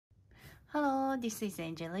Hello, this is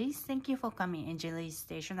Angeliz. Thank you for coming Angeliz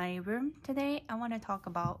Stationery Room. Today I want to talk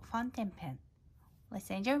about fountain pen. Let's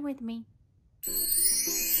enjoy with me.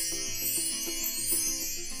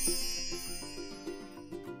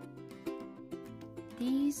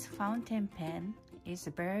 This fountain pen is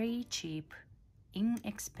a very cheap,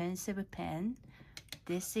 inexpensive pen.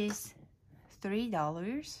 This is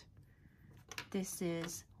 $3. This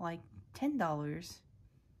is like $10.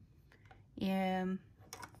 And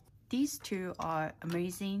these two are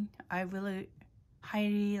amazing. I really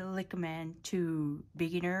highly recommend to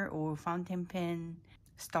beginner or fountain pen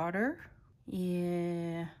starter.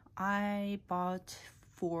 Yeah, I bought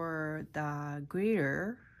for the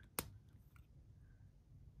glitter.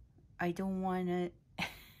 I don't want to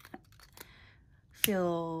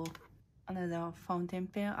fill another fountain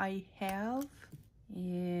pen I have,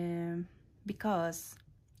 and because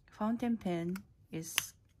fountain pen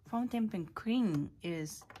cream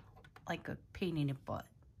is like a pain in the butt.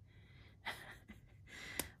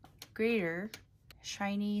 Glitter,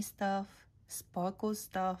 shiny stuff, sparkle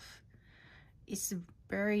stuff, it's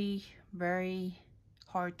very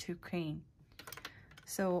hard to clean.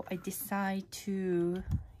 So I decide to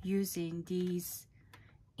using these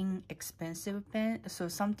inexpensive pen. So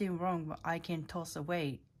something wrong, but I can toss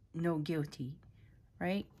away, no guilty,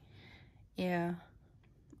 right? Yeah,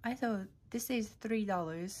 I thought this is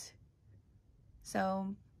 $3,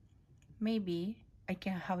 so maybe I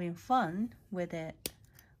can having fun with it.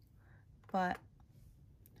 But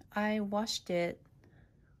I washed it,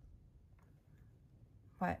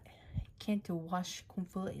 but I can't wash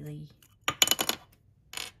completely.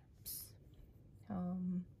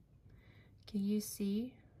 Can you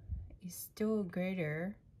see? It's still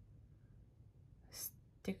glitter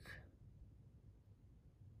stick.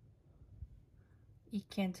 It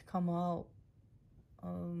can't come out.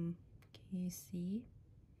 Can you see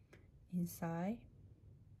inside?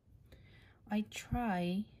 I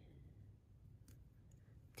try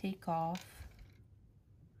take off.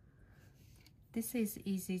 This is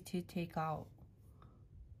easy to take out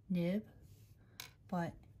nib,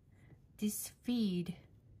 but this feed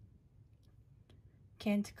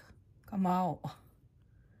can't come out,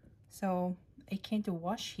 so I can't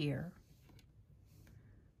wash here.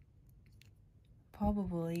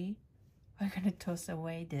 Probably I'm gonna toss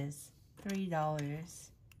away this $3.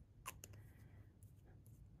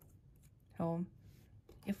 So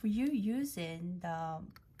if you using the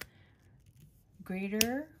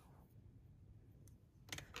glitter,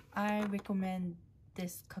 I recommend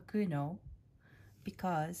this Kakuno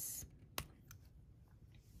because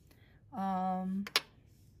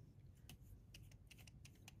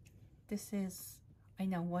this is I'm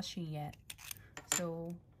not washing yet,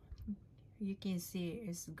 so you can see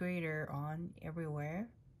it's glitter on everywhere.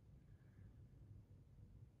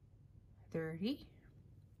 Dirty.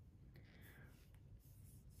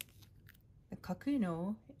 The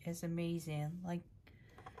Kakuno is amazing. Like,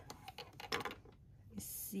 let's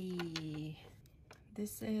see.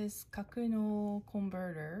 This is Kakuno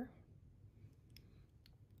converter.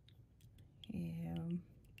 And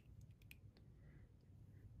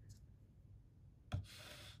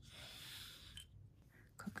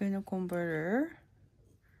Kakuno converter.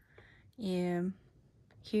 And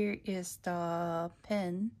here is the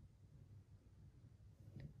pen.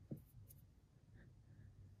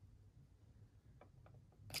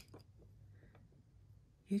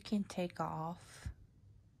 You can take off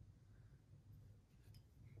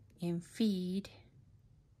and feed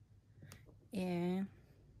and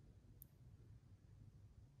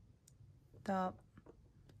the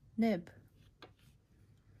nib.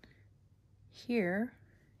 Here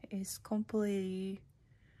is completely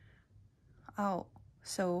out,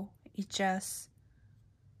 so it just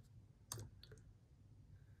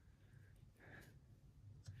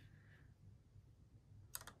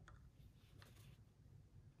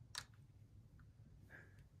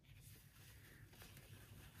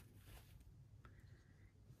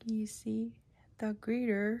you see the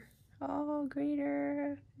glitter. Oh,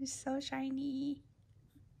 glitter is so shiny.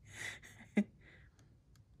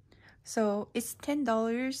 So it's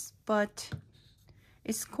 $10, but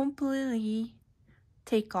it's completely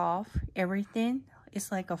take off everything.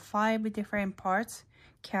 It's like a 5 different parts: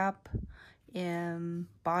 cap and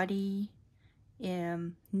body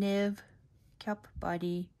and nib, cap,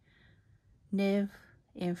 body, nib,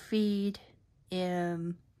 and feed,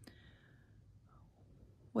 and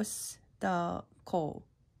what's the call?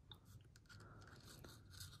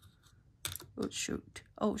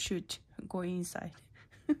 Oh shoot, going inside.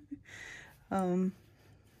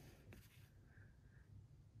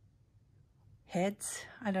 Heads,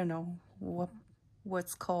 I don't know what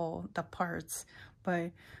what's called the parts,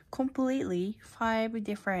 but completely 5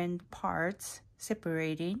 different parts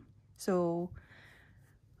separated, so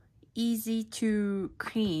easy to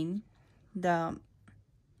clean the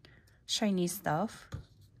shiny stuff.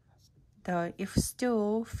 If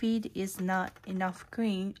still feed is not enough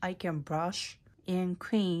clean, I can brush and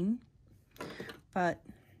clean, but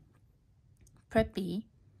Preppy,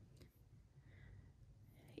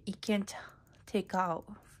 it can't take out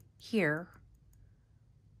here.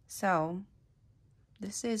 So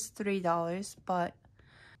this is $3, but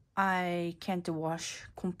I can't wash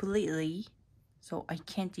completely, so I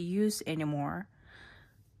can't use anymore.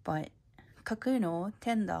 But Kakuno,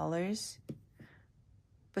 $10,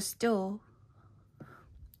 but still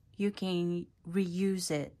you can reuse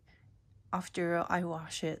it after I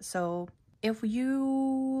wash it. So if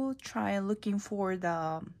you try looking for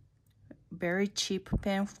the very cheap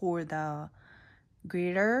pen for the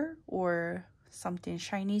glitter or something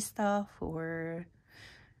shiny stuff, or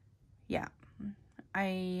yeah,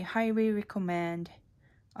 I highly recommend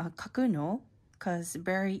Kakuno, because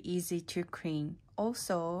very easy to clean.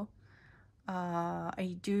 Also,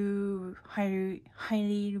 I do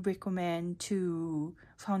highly recommend to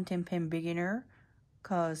fountain pen beginner,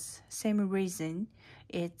 because same reason,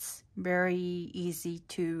 it's very easy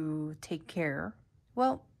to take care.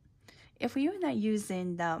 Well, if you're not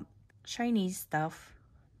using the shiny stuff,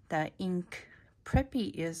 the ink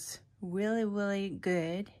Preppy is really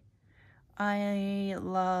good. I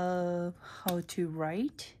love how to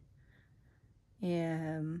write,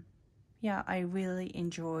 and yeah, I really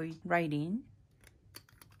enjoy writing.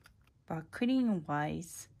 But cleaning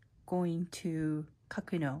wise, going to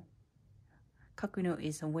Kakuno. Kakuno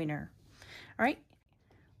is a winner. Alright,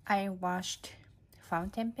 I washed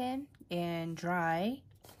fountain pen and dry.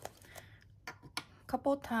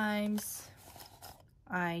 Couple times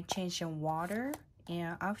I changed in water,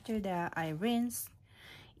 and after that I rinse,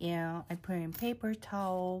 and I put in paper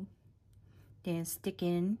towel, then stick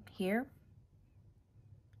in here,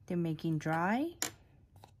 then making dry.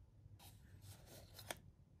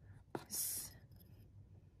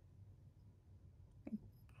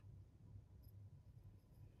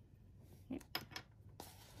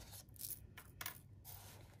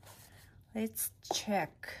 Let's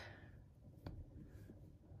check.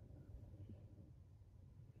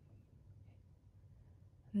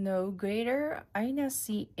 No glitter. I don't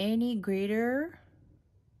see any glitter.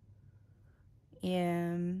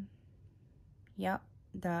 And yeah,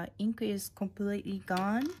 the ink is completely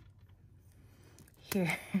gone.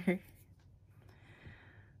 Here.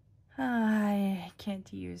 I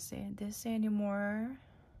can't use this anymore.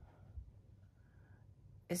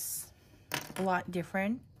 It's a lot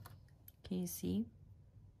different. Can you see?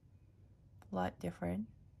 A lot different.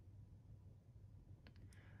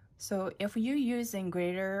 So if you're using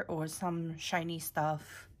glitter or some shiny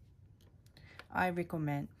stuff, I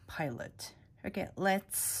recommend Pilot. Okay,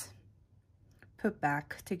 let's put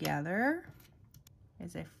back together.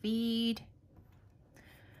 There's a feed.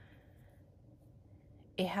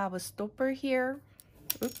 It have a stopper here.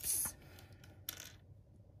 Oops.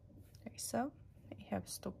 Like so. It have a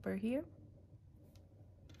stopper here.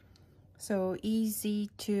 So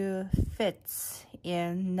easy to fit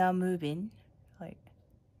and not moving, like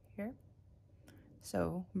here.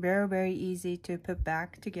 So very easy to put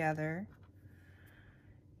back together.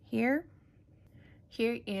 Here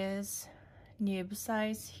is nib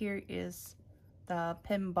size, here is the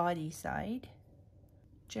pen body side.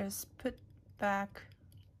 Just put back,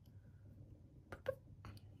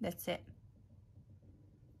 that's it.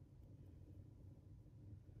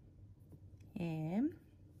 And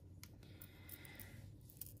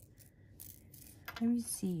let me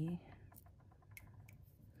see.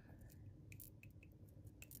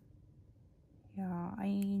 Yeah, I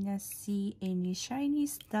don't see any shiny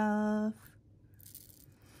stuff.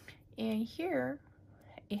 And here,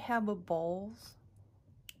 it have a balls,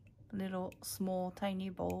 little small tiny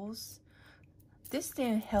balls. This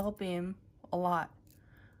thing help him a lot.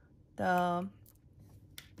 The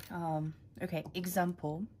okay,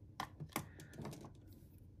 example.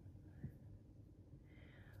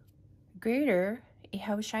 Glitter, it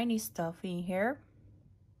have shiny stuff in here.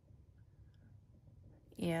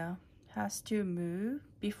 Yeah, has to move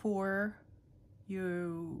before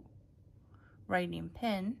you writing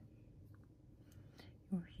pen.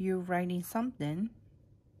 You're writing something,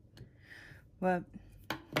 but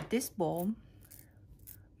this ball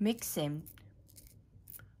mixing,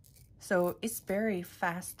 so it's very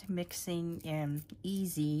fast mixing and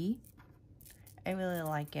easy. I really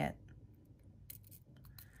like it.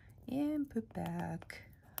 And put back.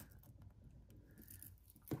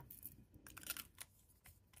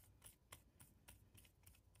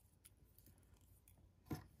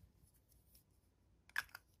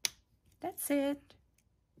 it.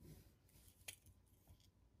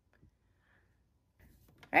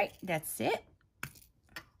 Right, that's it.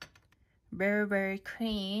 Very, very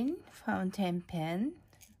clean fountain pen.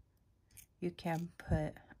 You can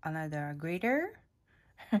put another glitter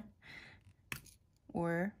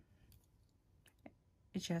or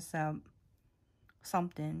it's just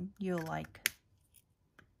something you like.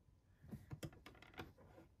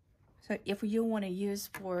 So if you want to use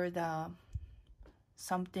for the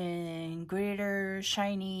something glitter,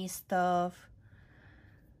 shiny stuff,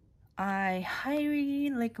 I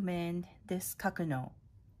highly recommend this Kakuno.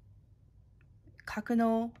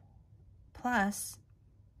 Kakuno plus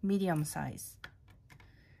medium size.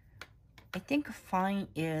 I think fine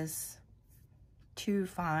is too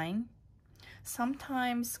fine.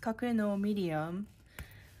 Sometimes Kakuno medium,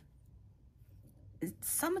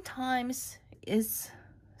 sometimes it's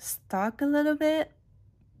stuck a little bit.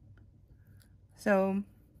 So,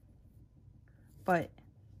 but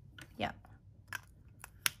yeah.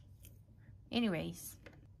 Anyways,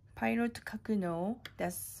 Pilot Kakuno,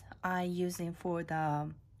 that's I using for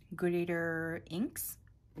the glitter inks.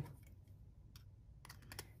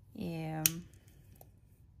 And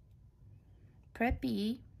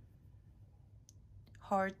Preppy,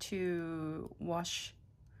 hard to wash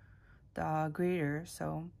the glitter,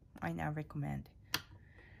 so I not recommend.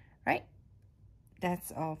 Right,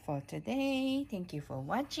 that's all for today. Thank you for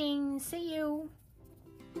watching. See you.